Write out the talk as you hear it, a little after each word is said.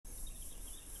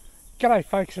G'day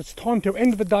folks, it's time to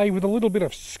end the day with a little bit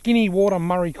of skinny water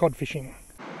Murray cod fishing.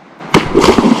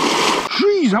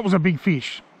 Jeez, that was a big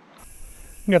fish.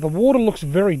 Now the water looks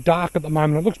very dark at the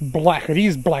moment, it looks black, it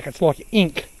is black, it's like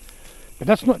ink. But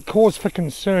that's not cause for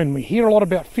concern. We hear a lot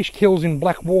about fish kills in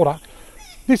black water.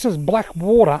 This is black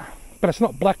water, but it's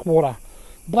not black water.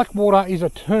 Black water is a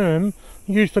term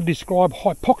used to describe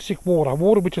hypoxic water,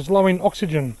 water which is low in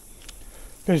oxygen.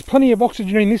 There's plenty of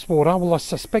oxygen in this water, well I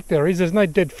suspect there is, there's no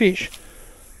dead fish,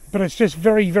 but it's just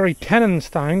very, very tannin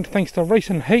stained thanks to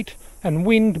recent heat and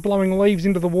wind blowing leaves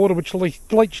into the water which leach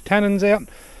tannins out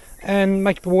and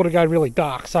make the water go really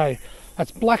dark. So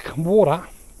that's black water,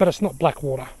 but it's not black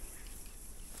water.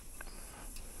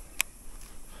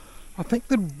 I think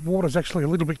the water's actually a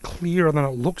little bit clearer than it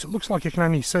looks. It looks like you can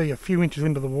only see a few inches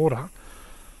into the water.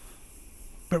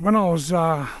 But when I was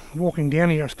walking down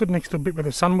here, I stood next to a bit where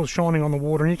the sun was shining on the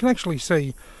water, and you can actually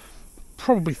see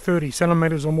probably 30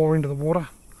 centimetres or more into the water.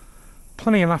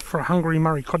 Plenty enough for a hungry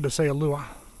Murray cod to see a lure.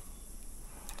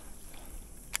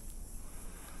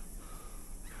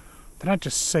 They don't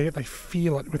just see it, they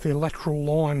feel it with their lateral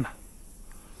line.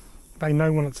 They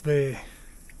know when it's there.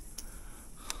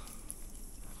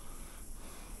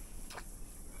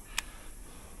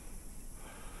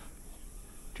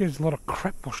 There's a lot of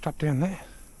crap washed up down there.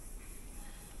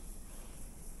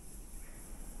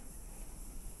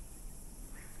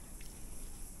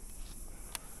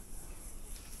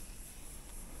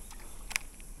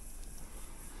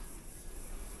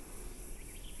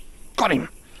 Got him!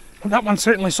 That one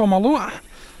certainly saw my lure.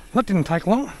 That didn't take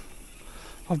long.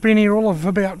 I've been here all of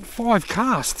about 5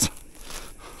 casts.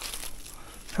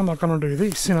 How am I going to do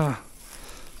this in a...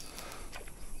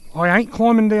 I ain't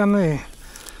climbing down there.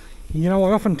 You know,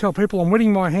 I often tell people I'm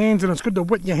wetting my hands, and it's good to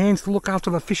wet your hands to look after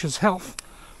the fish's health,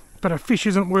 but a fish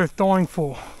isn't worth dying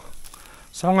for.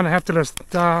 So I'm going to have to just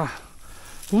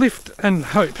lift and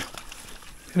hope.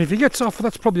 And if he gets off,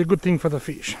 that's probably a good thing for the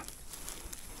fish.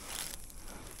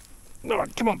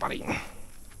 Alright, come on buddy.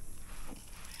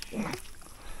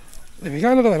 There we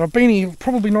go, look at that. I've been here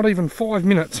probably not even 5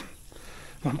 minutes.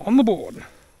 I'm on the board.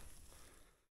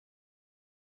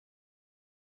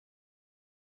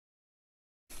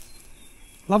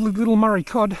 Lovely little Murray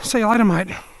cod. See you later,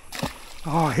 mate.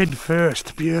 Oh, head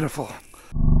first. Beautiful.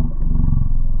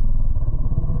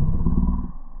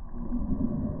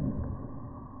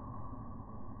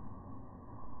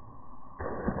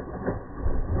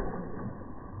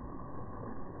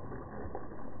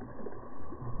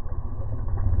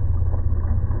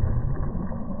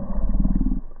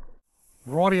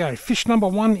 Rightio, fish number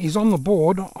 1 is on the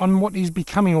board on what is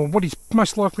becoming, or what is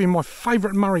most likely my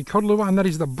favourite Murray cod lure, and that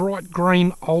is the bright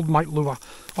green old mate lure.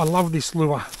 I love this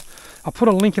lure. I'll put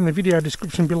a link in the video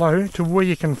description below to where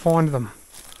you can find them.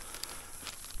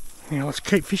 Now let's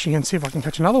keep fishing and see if I can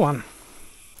catch another one.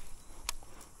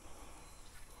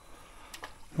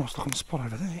 Nice looking spot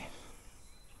over there.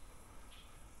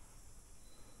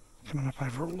 Coming up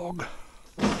over a log.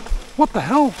 What the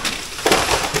hell?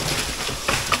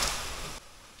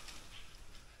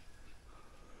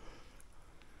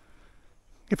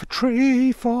 If a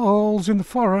tree falls in the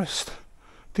forest,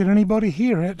 did anybody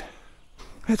hear it?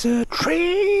 It's a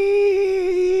tree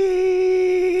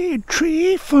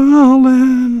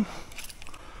falling.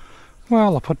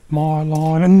 Well, I put my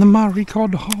line in the Murray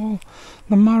cod hole.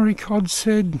 The Murray cod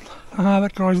said,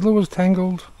 that guy's lure's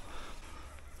tangled.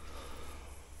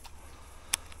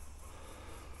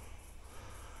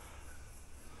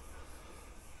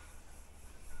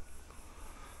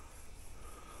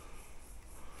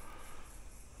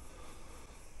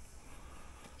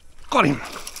 Got him!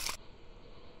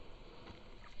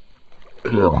 I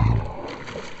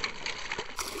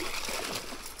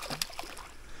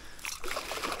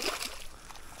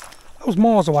was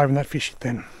miles away from that fish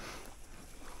then.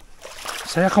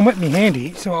 So I can wet my hand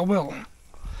here, so I will.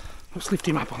 Let's lift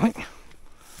him up, I think.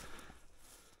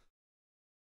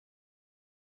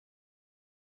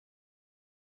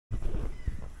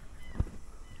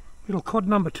 Little cod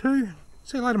number 2.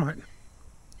 See you later, mate.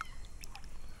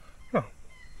 Oh,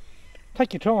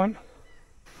 take your time.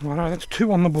 Righto, that's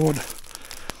 2 on the board.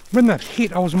 When that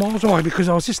hit, I was miles away because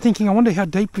I was just thinking, I wonder how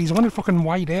deep it is. I wonder if I can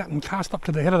wade out and cast up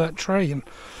to the head of that tree, and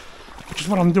which is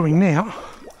what I'm doing now.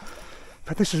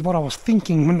 But this is what I was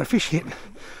thinking when the fish hit.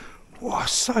 Oh,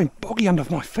 so boggy under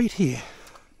my feet here.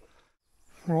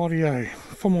 Rightio,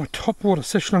 for my top water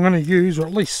session I'm going to use, or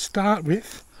at least start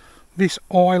with, this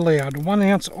eye loud, 1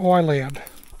 ounce eye loud.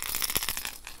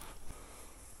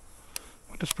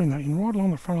 I'll just bring that in right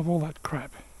along the front of all that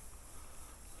crap.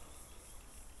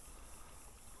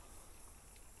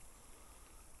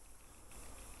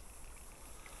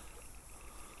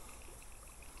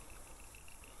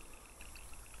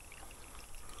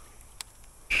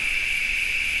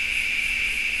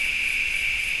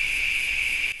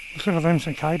 Just look at them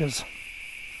cicadas.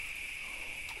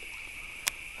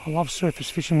 I love surface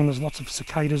fishing when there's lots of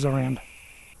cicadas around.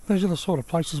 These are the sort of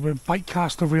places where bait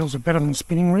caster reels are better than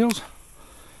spinning reels.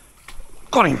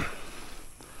 Got him!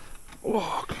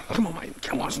 Oh, come on mate,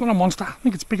 come on, it's not a monster. I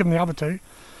think it's bigger than the other two.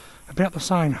 About the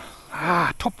same.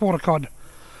 Ah, topwater cod.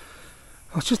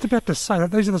 I was just about to say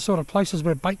that these are the sort of places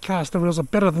where bait caster reels are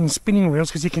better than spinning reels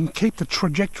because you can keep the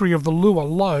trajectory of the lure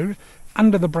low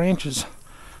under the branches.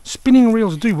 Spinning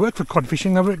reels do work for cod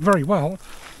fishing, they work very well,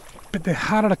 but they're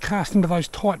harder to cast into those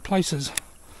tight places.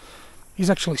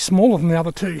 He's actually smaller than the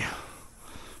other two. How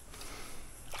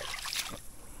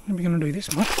are we going to do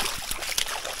this, mate?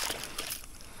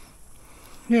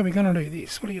 Yeah, we're going to do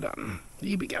this. What have you done?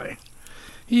 Here we go.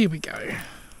 Here we go.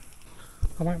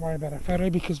 I won't worry about a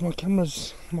photo because my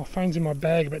phone's in my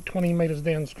bag about 20 metres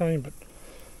downstream, but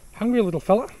hungry little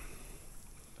fella.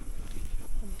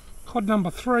 Cod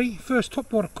number 3, first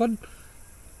topwater cod.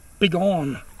 Be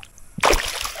gone.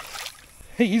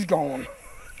 He is gone.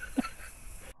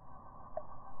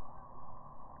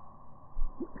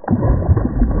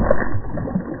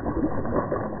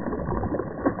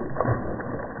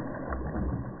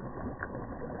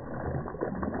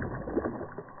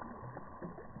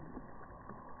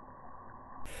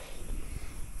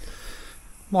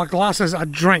 My glasses are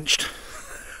drenched.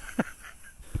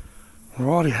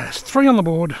 Righty, there's 3 on the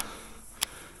board.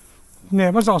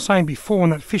 Now, as I was saying before, when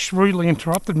that fish rudely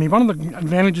interrupted me, one of the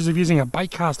advantages of using a bait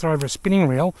caster over a spinning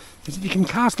reel is that you can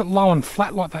cast it low and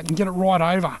flat like that and get it right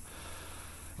over.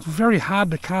 It's very hard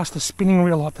to cast a spinning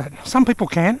reel like that. Some people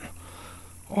can.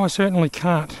 I certainly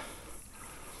can't.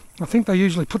 I think they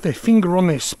usually put their finger on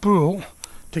their spool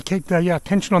to keep the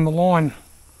tension on the line.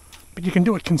 But you can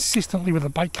do it consistently with a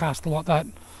bait caster like that,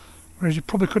 whereas you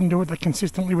probably couldn't do it that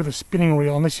consistently with a spinning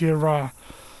reel unless you're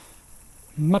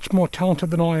much more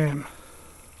talented than I am.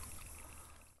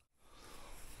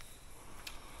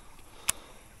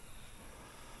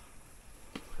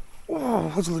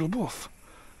 Oh, there's a little bluff.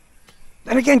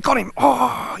 And again, got him.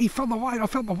 Oh, he felt the weight. I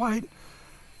felt the weight.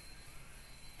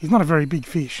 He's not a very big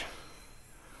fish.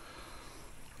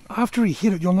 After he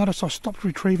hit it, you'll notice I stopped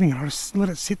retrieving it. I just let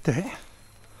it sit there.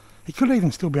 He could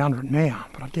even still be under it now,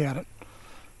 but I doubt it.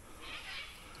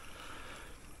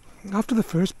 After the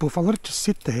first bluff, I let it just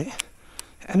sit there,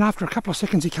 and after a couple of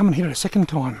seconds, he come and hit it a second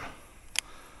time.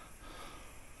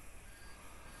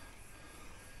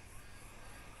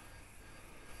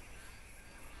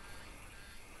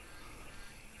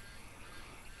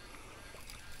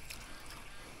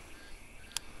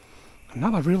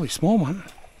 Another really small one.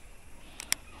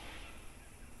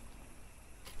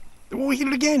 Oh, he hit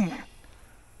it again!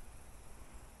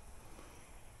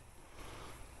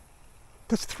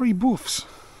 That's 3 boofs.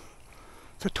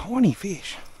 It's a tiny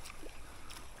fish.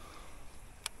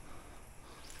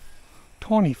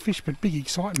 Tiny fish, but big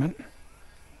excitement.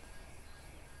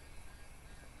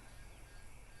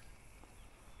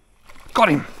 Got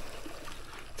him!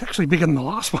 It's actually bigger than the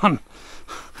last one.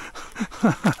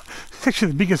 It's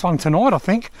actually the biggest one tonight, I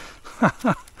think.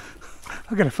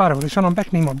 I'll get a photo of this one. I'm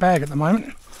back near my bag at the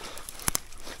moment.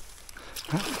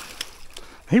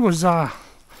 He was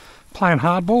playing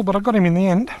hardball, but I got him in the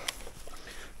end.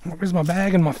 Where's my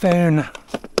bag and my phone?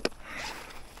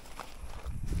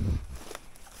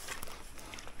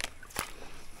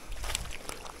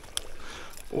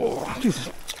 Oh, this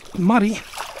is muddy.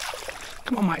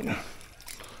 Come on, mate.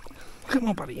 Come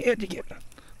on, buddy. How'd you get?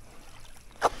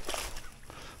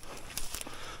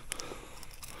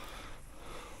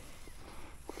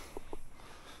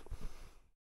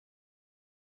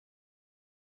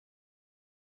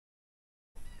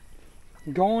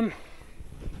 Gone.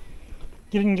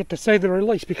 Didn't get to see the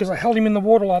release because I held him in the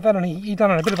water like that and he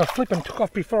done a bit of a flip and took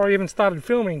off before I even started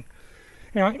filming.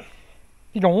 Anyway,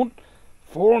 he gone.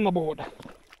 4 on the board. I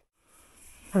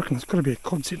reckon there's got to be a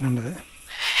cod sitting under there.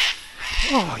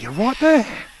 Oh, you're right there.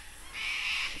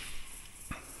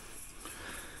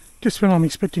 Just when I'm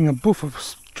expecting a boof of a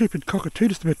stupid cockatoo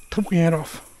just about took me out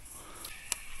off.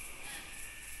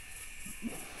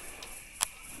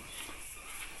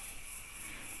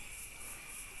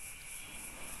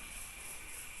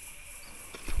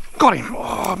 Got him!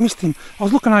 Oh, I missed him. I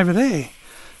was looking over there.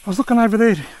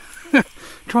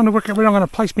 Trying to work out where I'm going to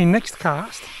place my next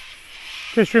cast.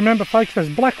 Just remember, folks, there's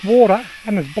black water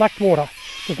and there's blackwater.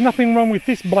 There's nothing wrong with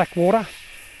this blackwater.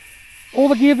 All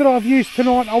the gear that I've used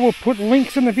tonight, I will put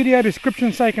links in the video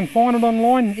description so you can find it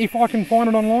online, if I can find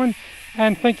it online.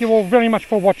 And thank you all very much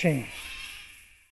for watching.